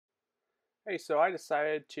Hey, so I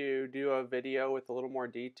decided to do a video with a little more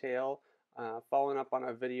detail, following up on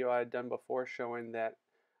a video I had done before showing that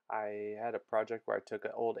I had a project where I took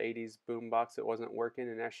an old 80's boombox that wasn't working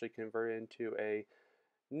and actually converted into a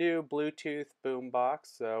new Bluetooth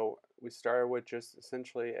boombox. So we started with just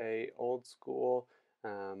essentially a old school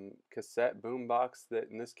cassette boombox that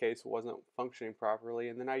in this case wasn't functioning properly,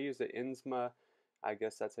 and then I used an INSMA, I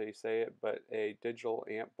guess that's how you say it, but a digital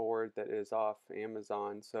amp board that is off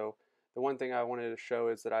Amazon. So the one thing I wanted to show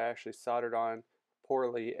is that I actually soldered on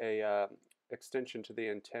poorly a extension to the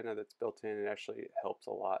antenna that's built in. It actually helps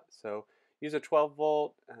a lot. So use a 12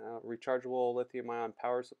 volt rechargeable lithium ion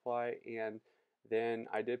power supply, and then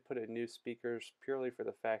I did put in new speakers purely for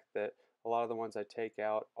the fact that a lot of the ones I take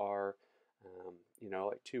out are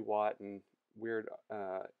like 2 watt and weird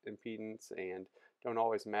impedance and don't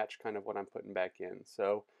always match kind of what I'm putting back in.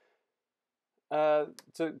 So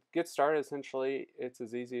to get started, essentially, it's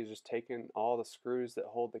as easy as just taking all the screws that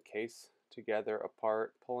hold the case together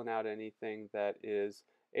apart, pulling out anything that is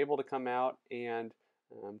able to come out, and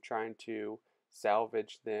trying to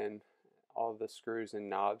salvage then all the screws and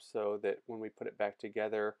knobs so that when we put it back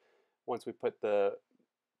together, once we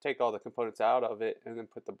take all the components out of it and then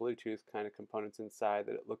put the Bluetooth kind of components inside,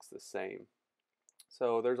 that it looks the same.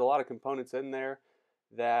 So there's a lot of components in there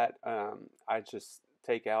that I just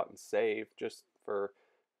take out and save just for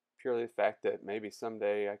purely the fact that maybe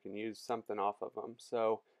someday I can use something off of them.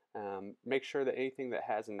 So make sure that anything that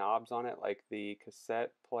has knobs on it, like the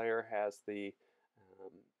cassette player has um,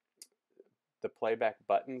 the playback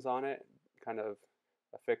buttons on it, kind of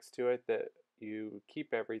affixed to it, that you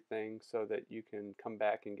keep everything so that you can come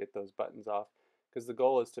back and get those buttons off. Because the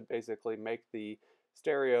goal is to basically make the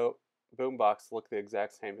stereo boombox look the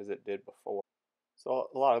exact same as it did before. So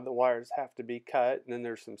a lot of the wires have to be cut, and then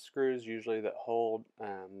there's some screws usually that hold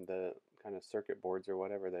the kind of circuit boards or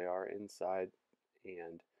whatever they are inside.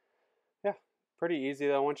 And yeah, pretty easy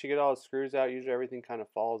though. Once you get all the screws out, usually everything kind of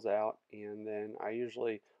falls out. And then I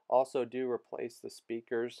usually also do replace the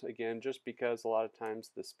speakers again, just because a lot of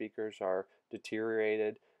times the speakers are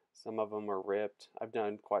deteriorated. Some of them are ripped. I've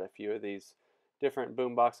done quite a few of these different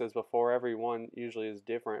boom boxes before. Every one usually is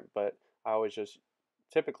different, but I always just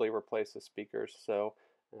typically replace the speakers. So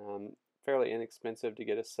fairly inexpensive to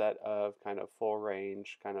get a set of kind of full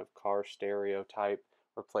range, kind of car stereo type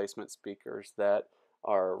replacement speakers that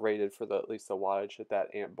are rated for at least the wattage that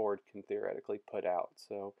that amp board can theoretically put out.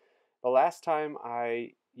 So the last time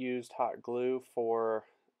I used hot glue for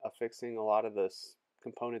affixing a lot of the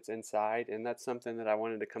components inside, and that's something that I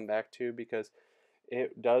wanted to come back to because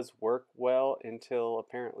it does work well until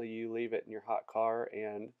apparently you leave it in your hot car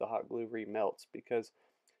and the hot glue remelts, because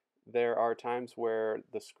there are times where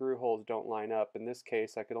the screw holes don't line up. In this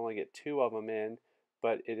case, I could only get 2 of them in,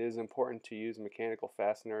 but it is important to use mechanical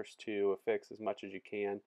fasteners to affix as much as you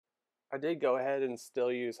can. I did go ahead and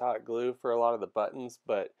still use hot glue for a lot of the buttons,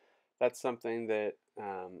 but that's something that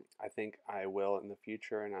I think I will in the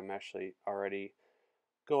future, and I'm actually already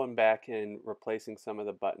going back and replacing some of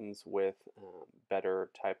the buttons with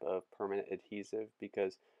better type of permanent adhesive,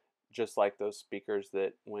 because just like those speakers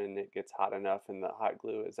that when it gets hot enough and the hot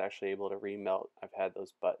glue is actually able to remelt, I've had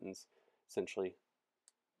those buttons essentially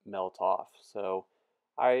melt off. So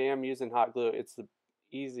I am using hot glue. It's the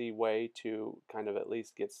easy way to kind of at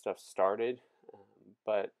least get stuff started,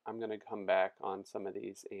 but I'm going to come back on some of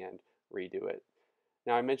these and redo it.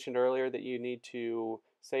 Now, I mentioned earlier that you need to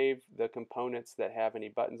save the components that have any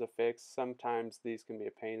buttons affixed. Sometimes these can be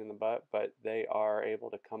a pain in the butt, but they are able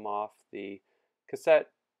to come off the cassette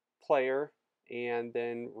player and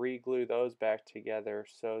then re-glue those back together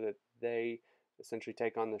so that they essentially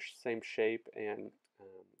take on the same shape and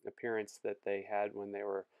appearance that they had when they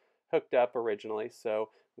were hooked up originally. So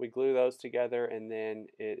we glue those together, and then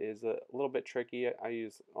it is a little bit tricky. I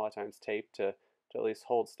use a lot of times tape to at least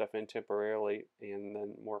hold stuff in temporarily, and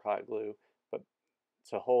then more hot glue, but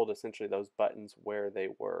to hold essentially those buttons where they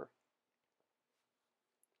were.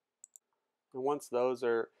 And once those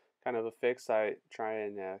are kind of affixed, I try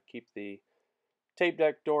and keep the tape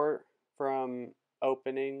deck door from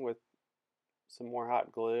opening with some more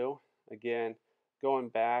hot glue. Again, going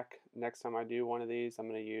back, next time I do one of these, I'm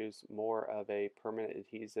going to use more of a permanent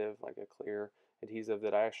adhesive, like a clear adhesive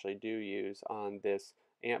that I actually do use on this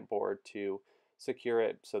amp board to secure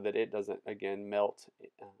it so that it doesn't, again, melt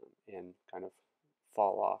and kind of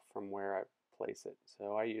fall off from where I place it.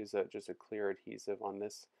 So I use just a clear adhesive on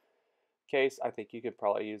this case. I think you could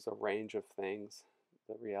probably use a range of things.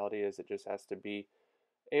 The reality is it just has to be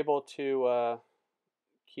able to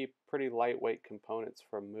keep pretty lightweight components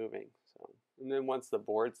from moving. So, and then once the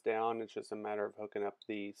board's down, it's just a matter of hooking up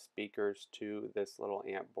the speakers to this little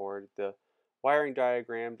amp board. The wiring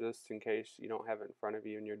diagram, just in case you don't have it in front of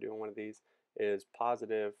you and you're doing one of these, is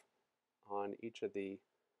positive on each of the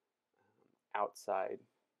outside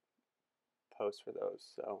posts for those.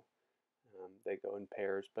 So they go in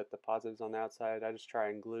pairs, but the positives on the outside, I just try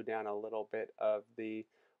and glue down a little bit of the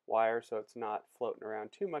wire so it's not floating around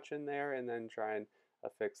too much in there, and then try and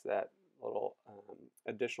affix that little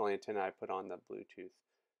additional antenna I put on the Bluetooth.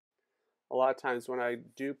 A lot of times when I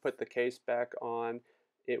do put the case back on,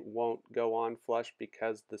 it won't go on flush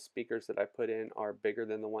because the speakers that I put in are bigger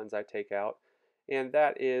than the ones I take out. And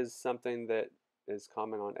that is something that is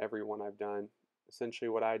common on every one I've done. Essentially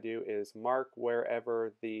what I do is mark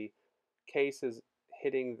wherever the case is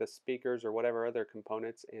hitting the speakers or whatever other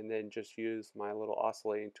components, and then just use my little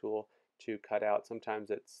oscillating tool to cut out.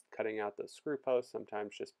 Sometimes it's cutting out the screw post,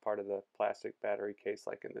 sometimes just part of the plastic battery case,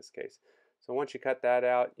 like in this case. So once you cut that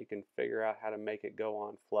out, you can figure out how to make it go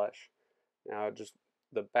on flush. Now just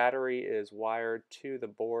the battery is wired to the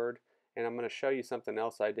board, and I'm going to show you something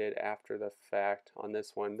else I did after the fact on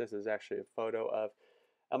this one. This is actually a photo of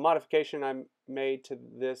a modification I made to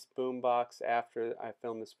this boombox after I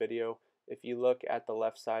filmed this video. If you look at the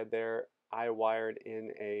left side there, I wired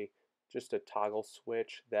in just a toggle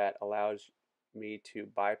switch that allows me to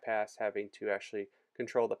bypass having to actually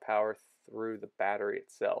control the power through the battery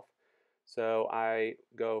itself. So I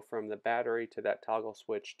go from the battery to that toggle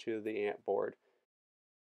switch to the amp board.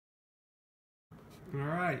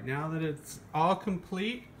 Alright, now that it's all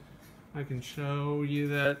complete, I can show you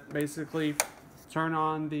that basically turn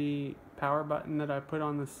on the power button that I put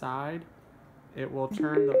on the side. It will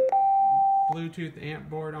turn the Bluetooth amp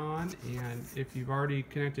board on, and if you've already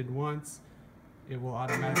connected once, it will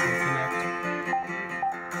automatically connect.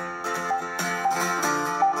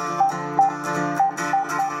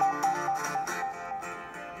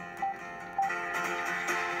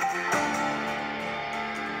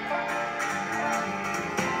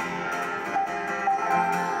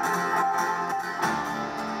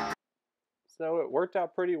 So it worked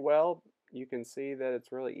out pretty well. You can see that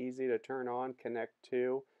it's really easy to turn on, connect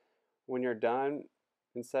to. When you're done,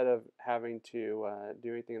 instead of having to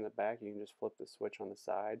do anything in the back, you can just flip the switch on the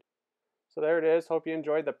side. So there it is. Hope you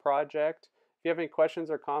enjoyed the project. If you have any questions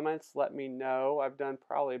or comments, let me know. I've done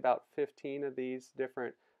probably about 15 of these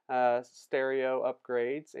different stereo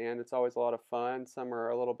upgrades, and it's always a lot of fun. Some are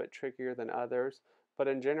a little bit trickier than others, but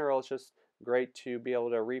in general, it's just great to be able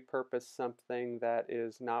to repurpose something that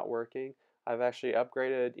is not working. I've actually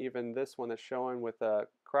upgraded even this one that's showing with a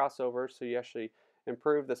crossover, so you actually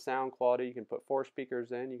improve the sound quality. You can put 4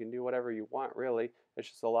 speakers in. You can do whatever you want, really. It's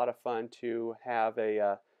just a lot of fun to have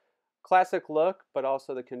a classic look, but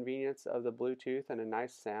also the convenience of the Bluetooth and a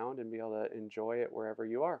nice sound, and be able to enjoy it wherever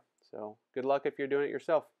you are. So good luck if you're doing it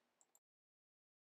yourself.